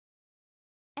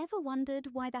Ever wondered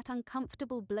why that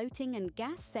uncomfortable bloating and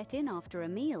gas set in after a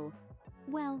meal?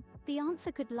 Well, the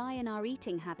answer could lie in our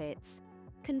eating habits.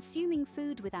 Consuming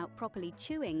food without properly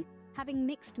chewing, having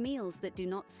mixed meals that do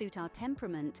not suit our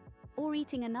temperament, or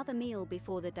eating another meal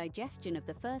before the digestion of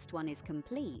the first one is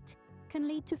complete, can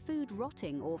lead to food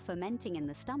rotting or fermenting in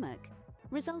the stomach,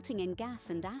 resulting in gas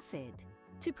and acid.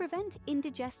 To prevent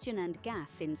indigestion and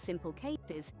gas in simple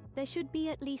cases, there should be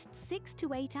at least 6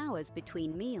 to 8 hours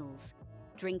between meals.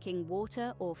 Drinking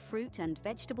water or fruit and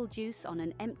vegetable juice on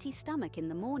an empty stomach in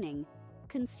the morning,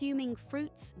 consuming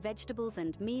fruits, vegetables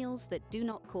and meals that do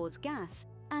not cause gas,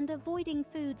 and avoiding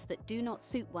foods that do not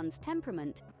suit one's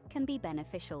temperament can be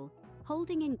beneficial.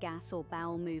 Holding in gas or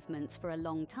bowel movements for a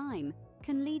long time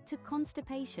can lead to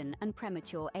constipation and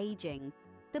premature aging.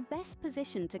 The best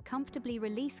position to comfortably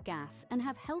release gas and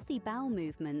have healthy bowel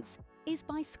movements is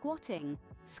by squatting.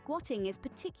 Squatting is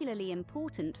particularly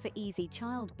important for easy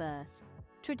childbirth.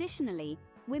 Traditionally,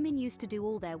 women used to do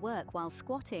all their work while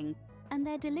squatting, and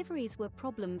their deliveries were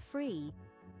problem-free.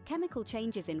 Chemical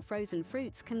changes in frozen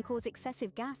fruits can cause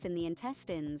excessive gas in the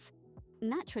intestines.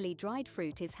 Naturally dried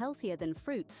fruit is healthier than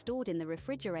fruit stored in the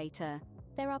refrigerator.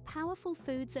 There are powerful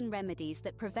foods and remedies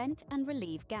that prevent and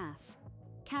relieve gas.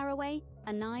 Caraway,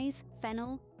 anise,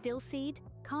 fennel, dill seed,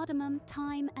 cardamom,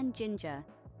 thyme and ginger,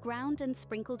 ground and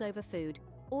sprinkled over food,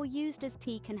 or used as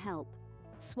tea can help.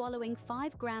 Swallowing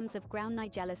 5 grams of ground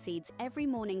nigella seeds every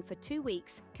morning for 2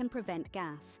 weeks can prevent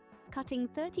gas. Cutting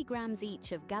 30 grams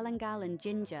each of galangal and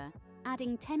ginger,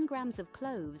 adding 10 grams of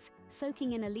cloves,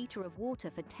 soaking in a liter of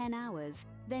water for 10 hours,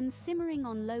 then simmering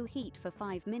on low heat for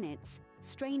 5 minutes,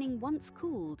 straining once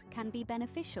cooled can be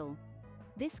beneficial.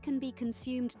 This can be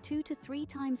consumed 2 to 3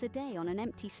 times a day on an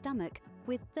empty stomach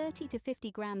with 30 to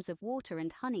 50 grams of water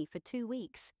and honey for 2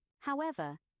 weeks.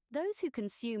 However, those who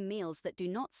consume meals that do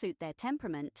not suit their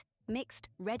temperament, mixed,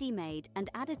 ready-made and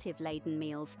additive-laden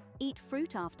meals, eat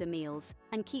fruit after meals,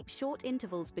 and keep short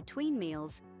intervals between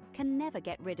meals, can never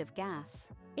get rid of gas.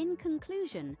 In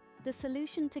conclusion, the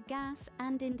solution to gas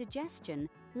and indigestion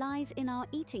lies in our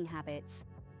eating habits,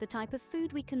 the type of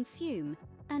food we consume,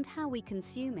 and how we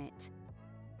consume it.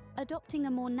 Adopting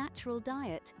a more natural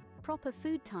diet, proper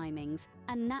food timings,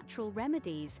 and natural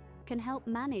remedies can help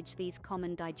manage these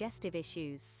common digestive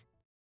issues.